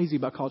were crazy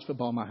about college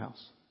football in my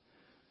house.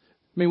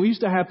 I mean, we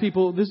used to have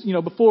people,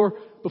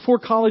 before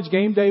college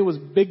game day was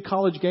big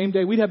college game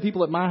day, we'd have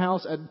people at my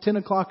house at 10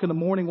 o'clock in the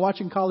morning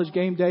watching college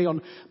game day.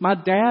 My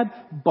dad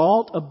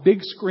bought a big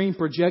screen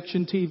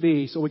projection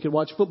TV so we could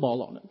watch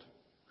football on it.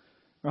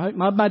 Right?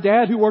 My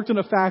dad, who worked in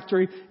a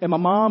factory, and my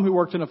mom, who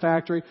worked in a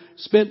factory,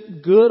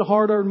 spent good,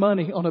 hard-earned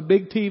money on a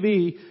big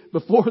TV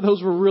before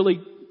those were really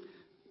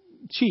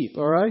cheap,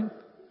 all right?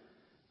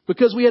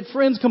 Because we had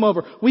friends come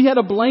over. We had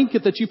a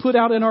blanket that you put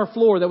out in our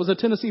floor that was a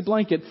Tennessee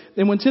blanket.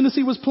 And when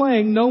Tennessee was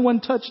playing, no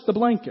one touched the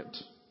blanket.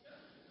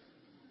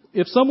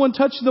 If someone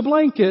touched the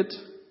blanket,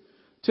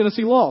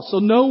 Tennessee lost. So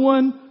no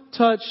one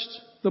touched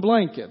the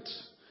blanket.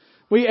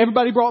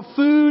 Everybody brought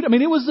food. I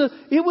mean, it was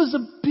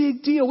a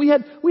big deal.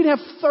 We'd have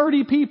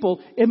 30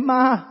 people in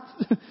my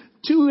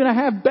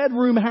 2.5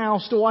 bedroom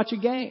house to watch a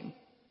game.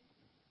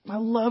 I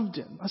loved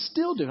it. I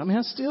still do. I mean,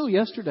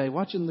 yesterday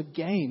watching the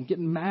game,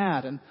 getting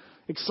mad and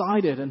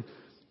excited and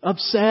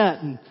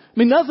upset. And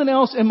nothing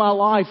else in my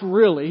life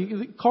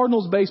really,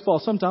 Cardinals baseball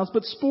sometimes,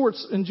 but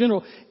sports in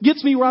general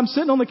gets me where I'm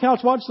sitting on the couch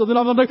watching something.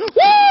 I'm like,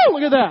 woo!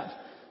 Look at that.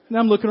 And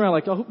I'm looking around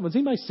like, oh, does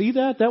anybody see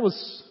that? That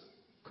was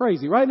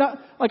crazy, right?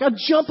 I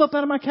jump up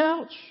out of my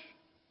couch.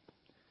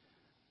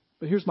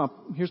 But here's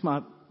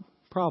my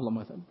problem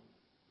with it.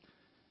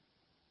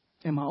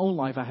 In my own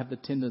life, I have the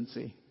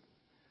tendency,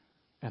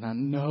 and I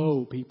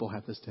know people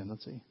have this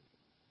tendency,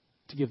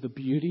 to give the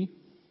beauty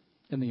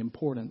and the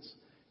importance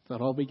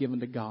that ought to be given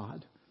to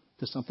God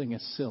to something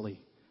as silly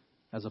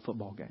as a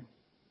football game.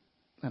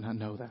 And I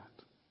know that.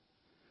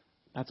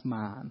 That's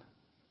mine.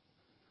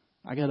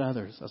 I got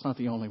others. That's not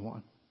the only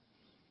one.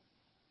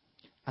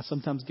 I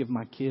sometimes give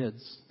my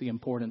kids the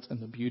importance and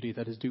the beauty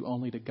that is due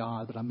only to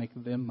God, but I make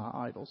them my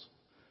idols.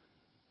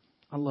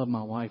 I love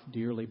my wife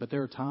dearly, but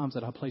there are times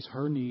that I place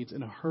her needs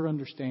and her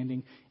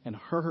understanding and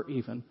her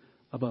even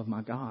above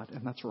my God,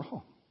 and that's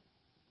wrong.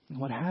 And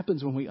what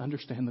happens when we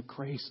understand the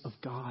grace of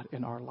God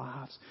in our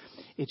lives?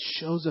 It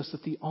shows us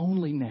that the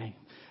only name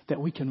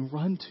that we can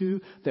run to,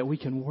 that we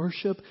can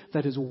worship,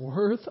 that is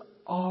worth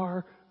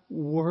our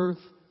worth,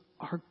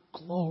 our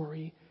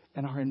glory,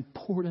 and our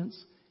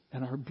importance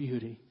and our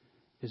beauty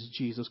is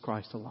Jesus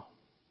Christ alone.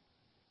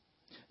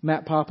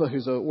 Matt Papa,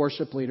 who's a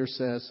worship leader,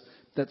 says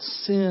that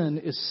sin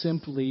is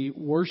simply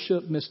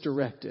worship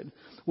misdirected.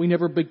 We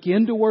never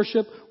begin to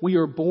worship. We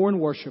are born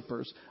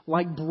worshipers.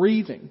 Like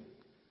breathing.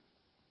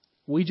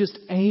 We just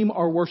aim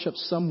our worship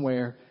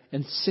somewhere,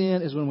 and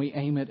sin is when we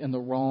aim it in the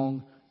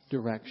wrong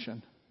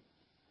direction.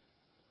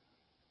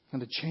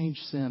 And to change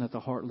sin at the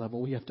heart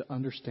level, we have to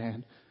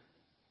understand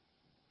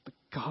that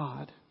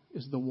God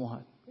is the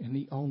one and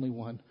the only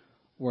one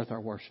worth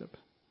our worship.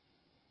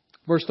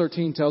 Verse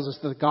 13 tells us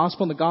that the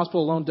gospel and the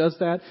gospel alone does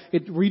that.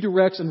 It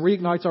redirects and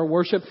reignites our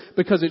worship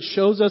because it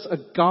shows us a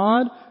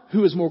God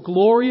who is more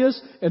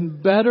glorious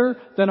and better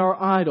than our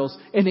idols.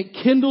 And it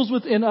kindles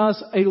within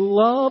us a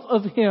love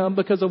of Him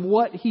because of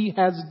what He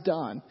has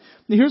done.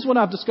 Now, here's what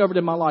I've discovered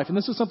in my life. And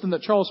this is something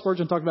that Charles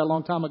Spurgeon talked about a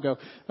long time ago.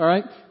 All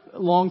right? A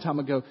long time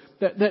ago.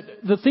 That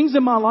the things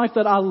in my life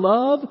that I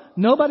love,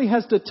 nobody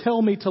has to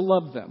tell me to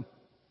love them.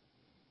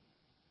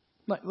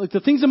 Like the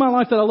things in my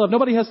life that I love,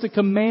 nobody has to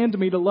command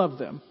me to love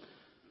them.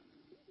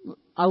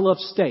 I love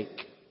steak.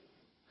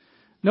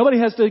 Nobody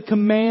has to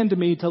command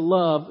me to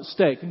love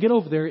steak. Get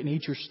over there and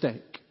eat your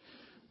steak.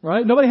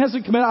 Right? Nobody has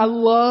to command. I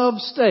love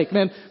steak.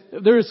 Man,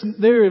 there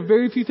are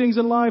very few things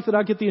in life that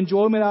I get the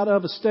enjoyment out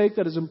of. A steak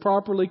that is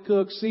improperly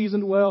cooked,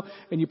 seasoned well,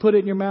 and you put it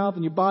in your mouth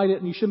and you bite it,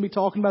 and you shouldn't be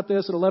talking about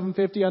this at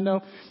 11:50, I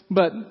know.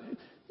 But,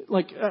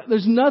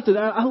 there's nothing.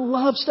 I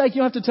love steak.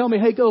 You don't have to tell me,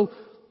 hey, go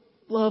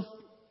love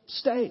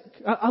steak.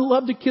 I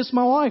love to kiss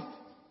my wife.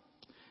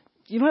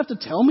 You don't have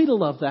to tell me to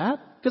love that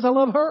because I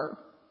love her.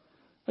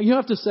 You don't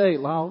have to say,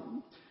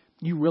 well,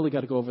 you really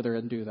got to go over there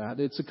and do that.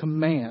 It's a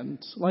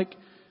command.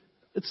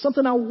 It's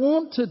something I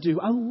want to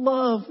do. I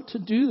love to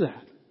do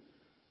that.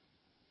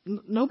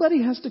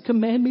 Nobody has to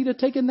command me to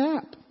take a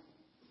nap.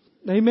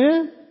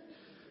 Amen?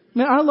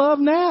 Man, I love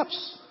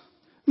naps.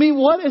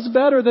 What is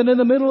better than in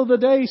the middle of the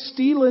day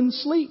stealing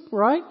sleep,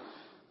 right?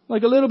 A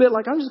little bit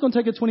I'm just going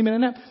to take a 20-minute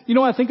nap. You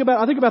know what I think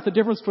about? I think about the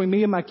difference between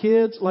me and my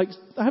kids.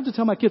 I have to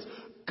tell my kids,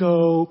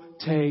 go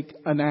take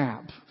a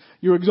nap.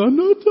 You're I'm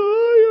not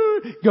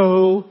tired.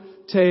 Go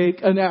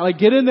take a nap.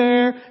 Get in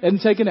there and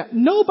take a nap.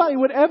 Nobody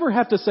would ever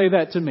have to say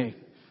that to me.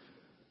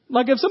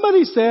 If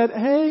somebody said,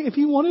 hey, if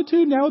you wanted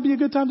to, now would be a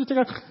good time to take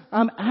a nap.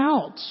 I'm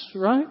out,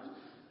 right?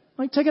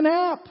 Take a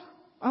nap.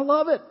 I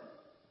love it.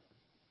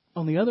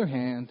 On the other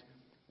hand,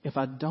 if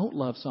I don't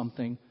love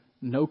something,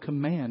 no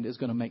command is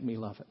going to make me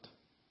love it.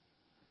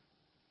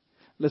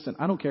 Listen,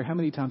 I don't care how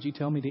many times you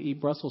tell me to eat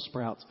Brussels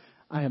sprouts.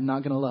 I am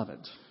not going to love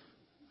it.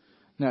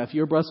 Now, if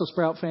you're a Brussels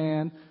sprout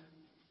fan,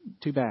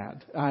 too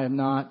bad. I am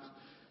not.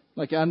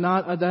 I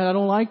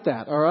don't like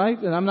that. All right.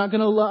 And I'm not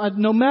going to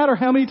no matter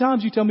how many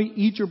times you tell me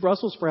eat your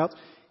Brussels sprouts,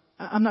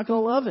 I'm not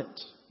going to love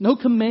it. No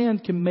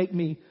command can make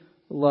me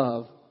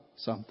love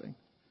something.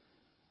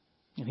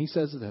 And he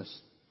says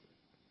this.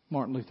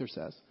 Martin Luther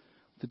says,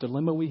 the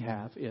dilemma we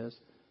have is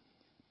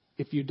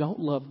if you don't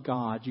love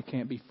God, you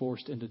can't be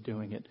forced into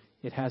doing it.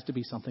 It has to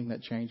be something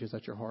that changes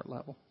at your heart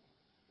level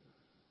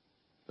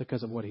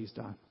because of what He's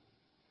done.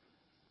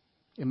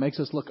 It makes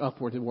us look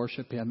upward and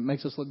worship Him. It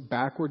makes us look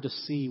backward to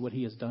see what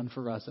He has done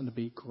for us and to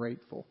be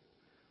grateful.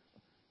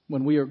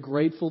 When we are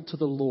grateful to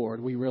the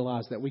Lord, we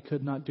realize that we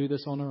could not do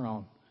this on our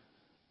own.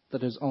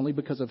 That it is only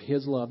because of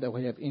His love that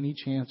we have any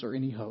chance or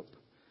any hope.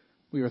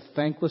 We are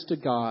thankless to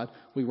God.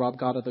 We rob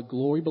God of the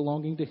glory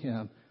belonging to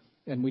Him.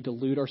 And we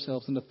delude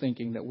ourselves into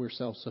thinking that we're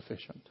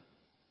self-sufficient.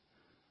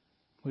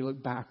 We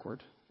look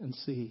backward and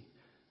see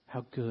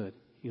how good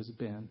He has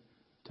been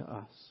to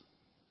us.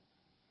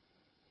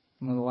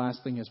 And then the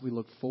last thing is we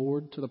look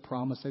forward to the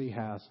promise that He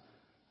has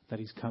that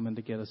He's coming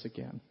to get us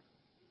again.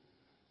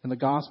 In the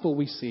gospel,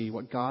 we see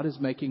what God is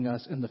making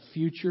us in the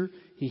future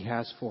He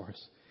has for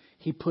us.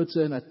 He puts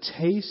in a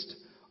taste,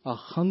 a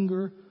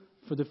hunger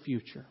for the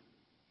future.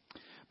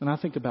 When I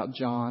think about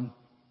John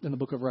in the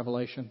book of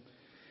Revelation,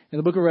 in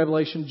the book of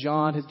Revelation,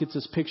 John gets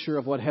this picture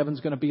of what heaven's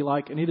going to be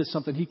like, and it is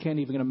something he can't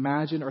even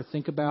imagine or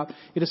think about.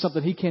 It is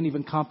something he can't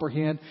even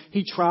comprehend.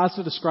 He tries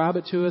to describe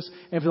it to us,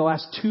 and for the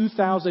last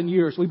 2,000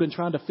 years, we've been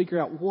trying to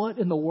figure out what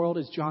in the world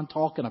is John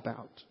talking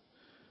about.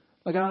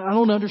 I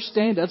don't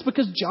understand it. That's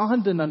because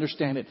John didn't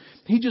understand it.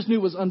 He just knew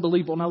it was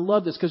unbelievable, and I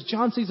love this because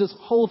John sees this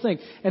whole thing,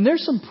 and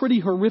there's some pretty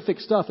horrific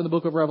stuff in the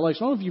book of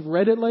Revelation. I don't know if you've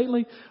read it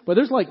lately, but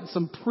there's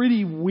some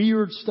pretty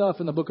weird stuff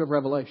in the book of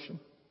Revelation.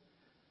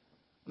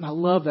 And I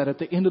love that at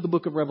the end of the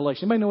book of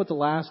Revelation. Anybody know what the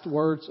last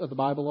words of the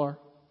Bible are?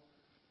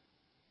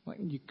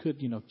 You could,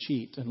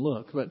 cheat and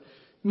look. But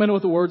you might know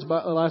what the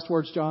last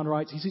words John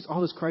writes. He sees all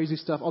this crazy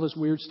stuff, all this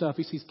weird stuff.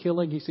 He sees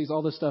killing. He sees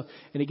all this stuff.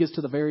 And he gets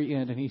to the very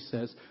end and he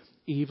says,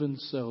 even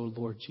so,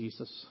 Lord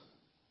Jesus,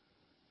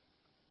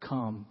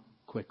 come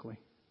quickly.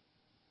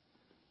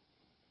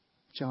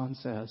 John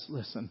says,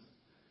 listen,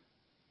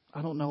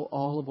 I don't know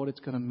all of what it's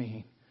going to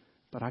mean,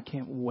 but I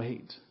can't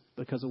wait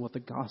because of what the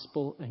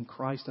gospel and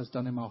Christ has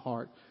done in my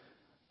heart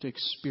to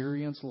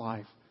experience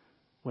life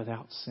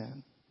without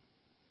sin.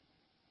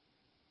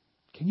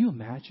 Can you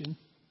imagine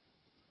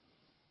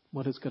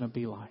what it's going to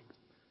be like?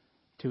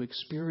 to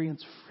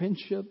experience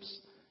friendships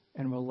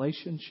and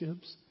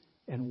relationships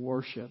and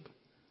worship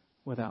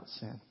without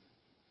sin.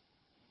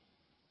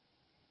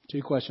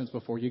 2 questions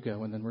before you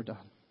go, and then we're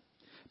done.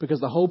 Because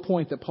the whole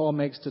point that Paul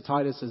makes to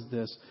Titus is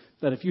this,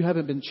 that if you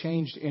haven't been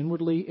changed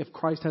inwardly, if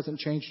Christ hasn't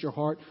changed your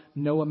heart,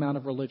 no amount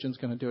of religion is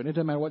going to do it. It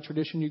doesn't matter what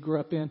tradition you grew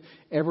up in.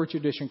 Every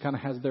tradition kind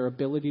of has their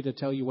ability to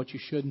tell you what you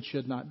should and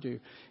should not do.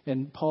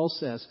 And Paul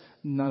says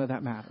none of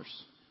that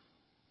matters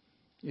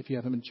if you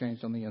haven't been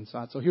changed on the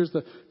inside. So here's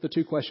the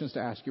 2 questions to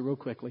ask you real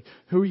quickly.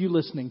 Who are you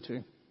listening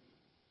to?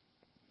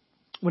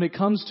 When it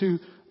comes to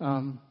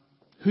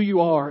who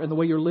you are and the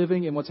way you're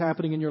living and what's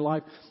happening in your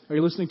life, are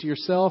you listening to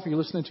yourself? Are you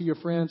listening to your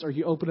friends? Are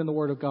you opening the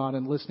Word of God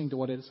and listening to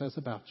what it says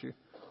about you?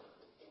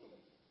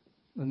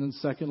 And then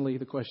secondly,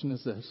 the question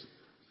is this.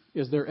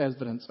 Is there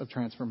evidence of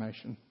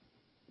transformation?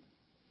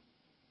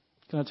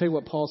 Can I tell you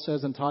what Paul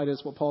says in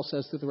Titus, what Paul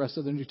says through the rest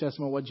of the New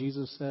Testament, what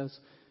Jesus says?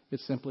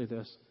 It's simply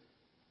this.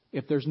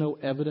 If there's no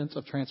evidence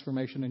of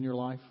transformation in your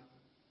life,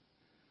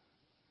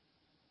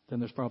 then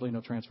there's probably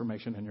no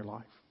transformation in your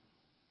life.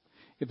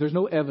 If there's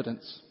no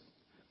evidence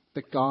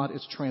that God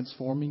is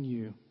transforming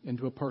you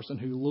into a person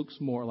who looks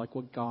more like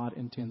what God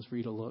intends for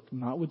you to look.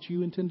 Not what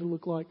you intend to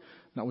look like,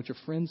 not what your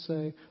friends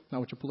say, not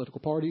what your political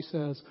party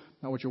says,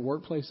 not what your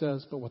workplace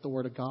says, but what the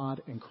Word of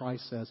God and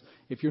Christ says.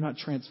 If you're not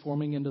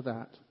transforming into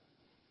that,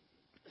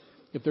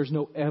 if there's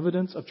no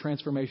evidence of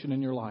transformation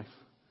in your life,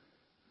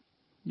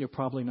 you're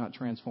probably not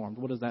transformed.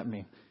 What does that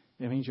mean?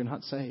 It means you're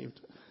not saved.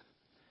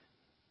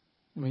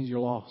 It means you're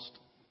lost.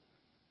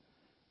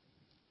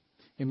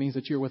 It means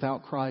that you're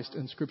without Christ.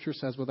 And Scripture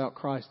says without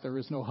Christ there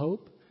is no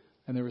hope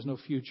and there is no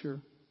future.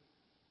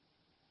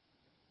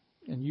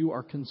 And you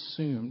are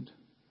consumed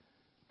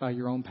by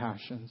your own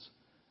passions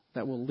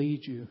that will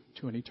lead you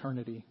to an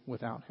eternity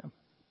without Him.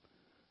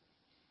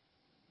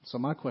 So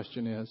my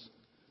question is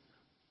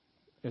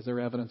there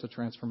evidence of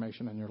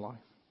transformation in your life?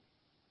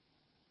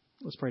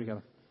 Let's pray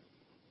together.